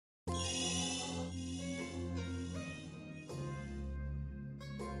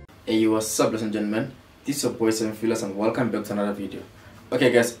Hey, what's up, ladies and gentlemen? This is your boy Seven Feelers and welcome back to another video.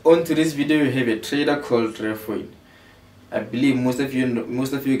 Okay guys, on to this video we have a trader called Refoin. I believe most of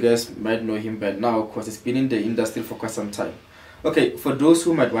you guys might know him by now because he's been in the industry for quite some time. Okay, for those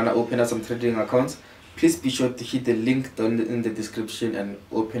who might want to open up some trading accounts, please be sure to hit the link down in the description and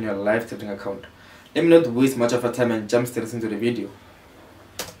open your live trading account. Let me not waste much of our time and jump straight into the video.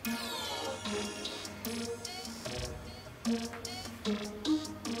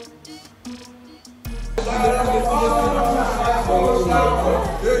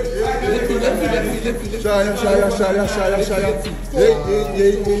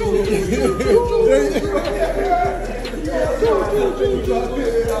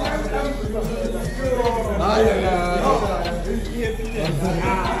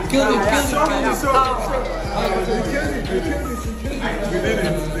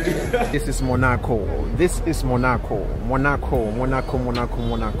 This is Monaco. This is Monaco. Monaco.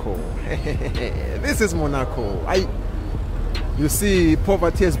 This is Monaco. You see,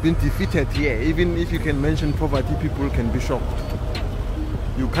 poverty has been defeated here. Even if you can mention poverty, people can be shocked.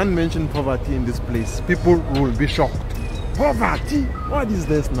 You can't mention poverty in this place. People will be shocked. Poverty? What is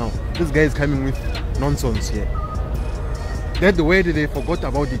this now? This guy is coming with nonsense here. That's the way that they forgot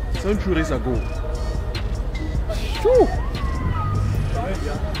about it centuries ago. Shoo.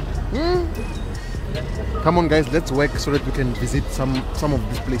 Come on guys, let's work so that we can visit some of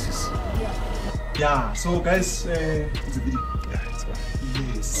these places. Yeah, so guys, it's a video. Yeah, it's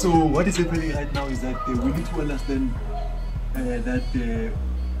fine. Yes. So what is happening right now is that we need to understand that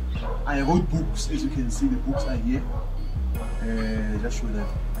I wrote books. As you can see, the books are here. Just show that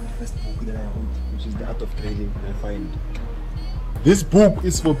the first book that I wrote, which is The Art of Trading. I find this book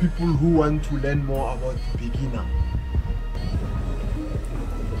is for people who want to learn more about beginner.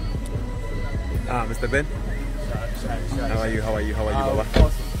 Mr. Ben. How are you, Baba?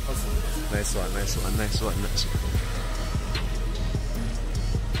 Awesome. Nice one.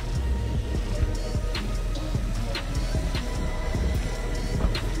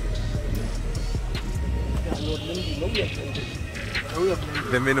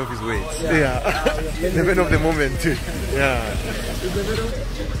 The man of his ways. Yeah. The man of the moment. Yeah.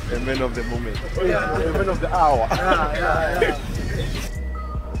 The man of the moment. Yeah. The man of the hour. Yeah.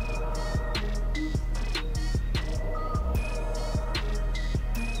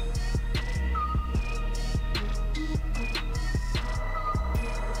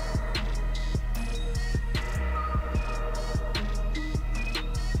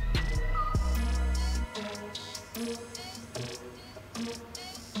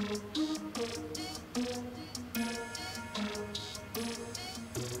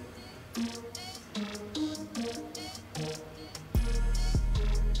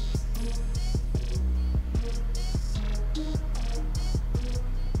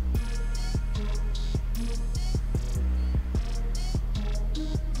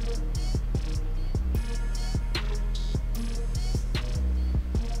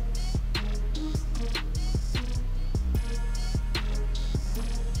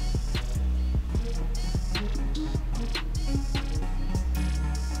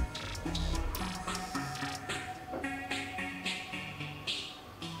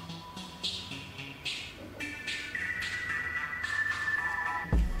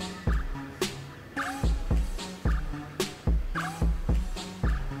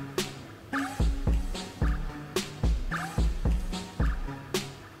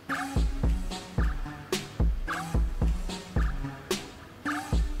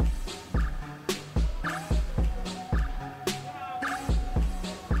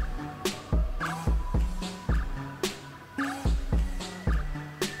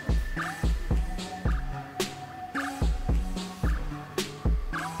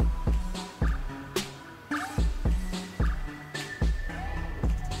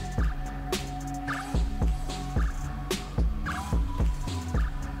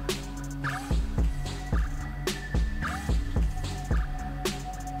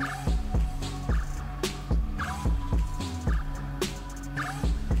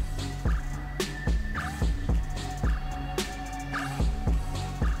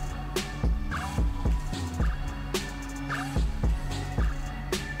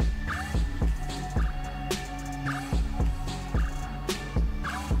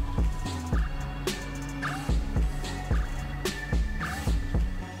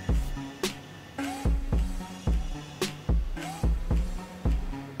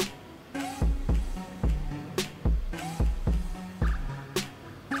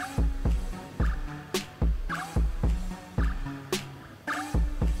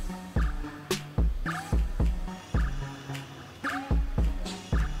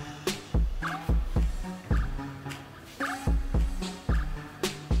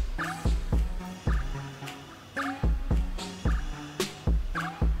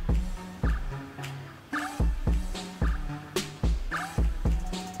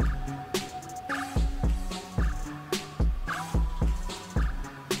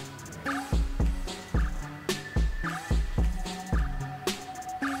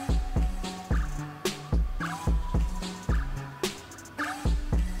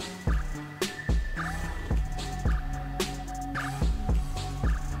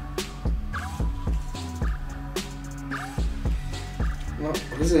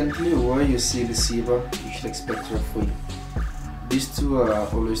 Recently, where you see receiver, you should expect referee. These two are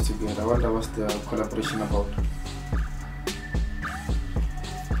always together. I wonder what's the collaboration about.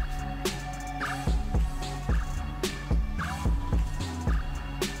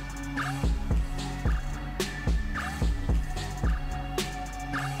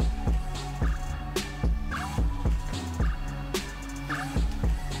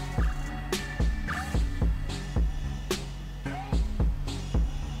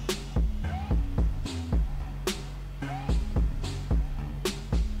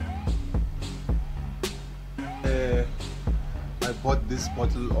 I bought this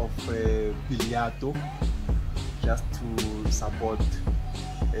bottle of Piliato just to support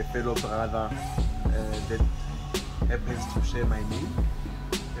a fellow brother that happens to share my name,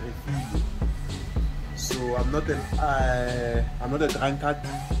 Refugee. So I'm not a drunkard,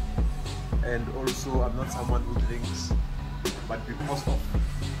 and also I'm not someone who drinks, but because of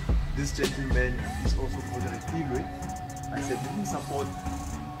this gentleman is also called Refugee, I said let me support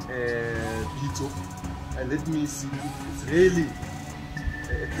Pito. And let me see if it's really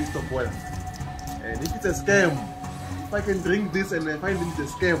a taste of wealth. And if it's a scam, if I can drink this and I find it's a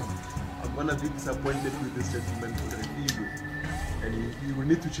scam, I'm gonna be disappointed with this gentleman for the review. And you will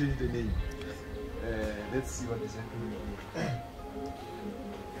need to change the name. Let's see what is happening here.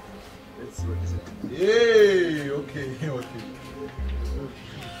 Let's see what is happening. Yay! Okay, okay.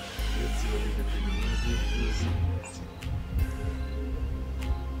 Let's see what is happening.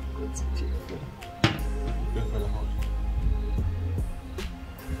 Let's see.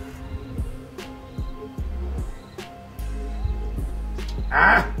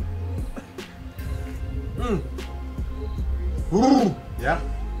 Ah! Ooh! Yeah?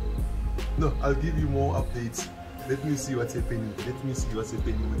 No, I'll give you more updates. Let me see what's happening. Let me see what's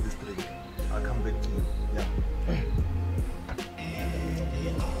happening with this drink. I'll come back to you. Yeah.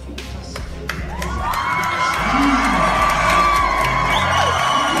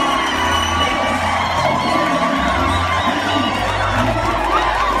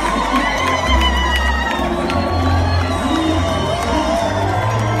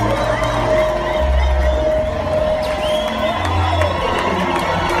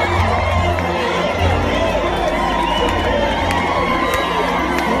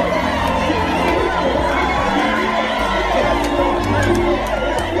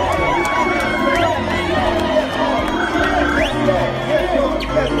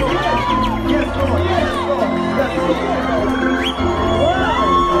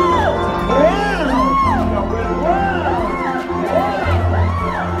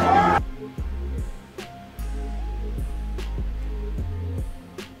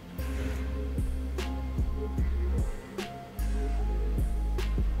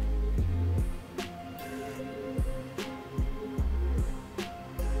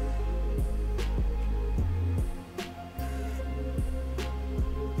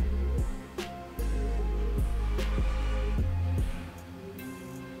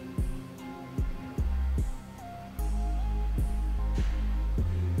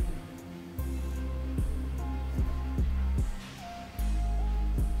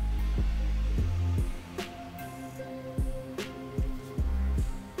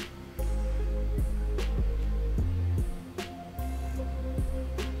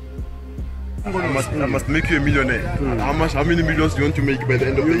 I must make you a millionaire. How many millions do you want to make by the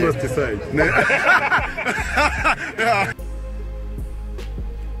end of the year? You must decide. Yeah.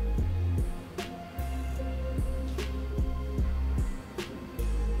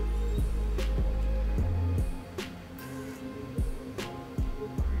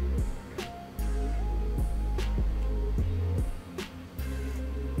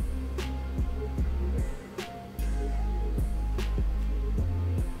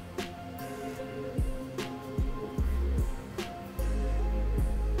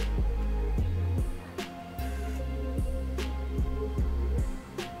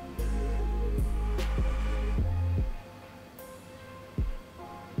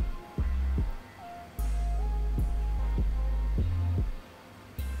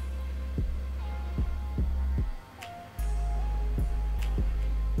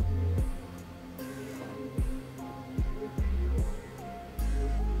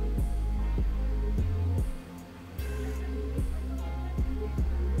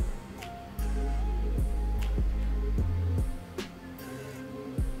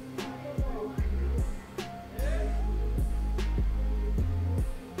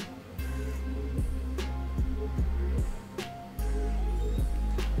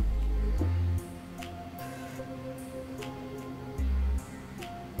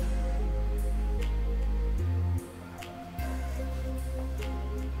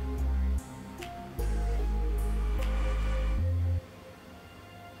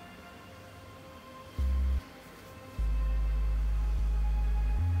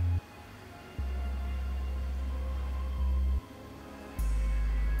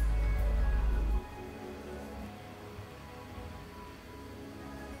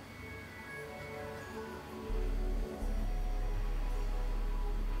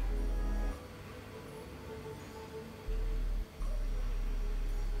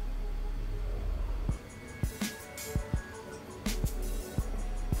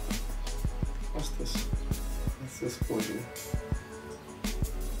 this photo.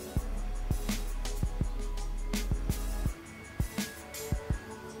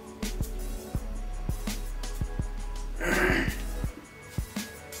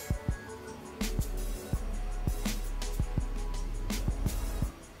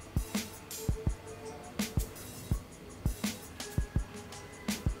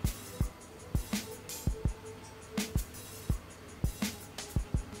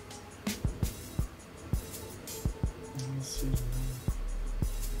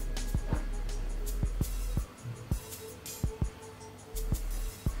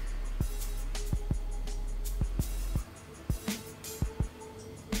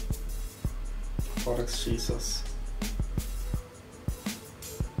 Forex Jesus.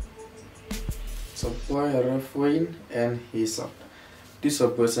 So boy, Wayne and he's out. This is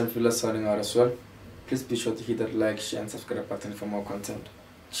person feel us signing out as well. Please be sure to hit that like, share and subscribe button for more content.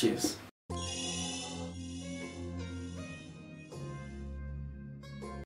 Cheers.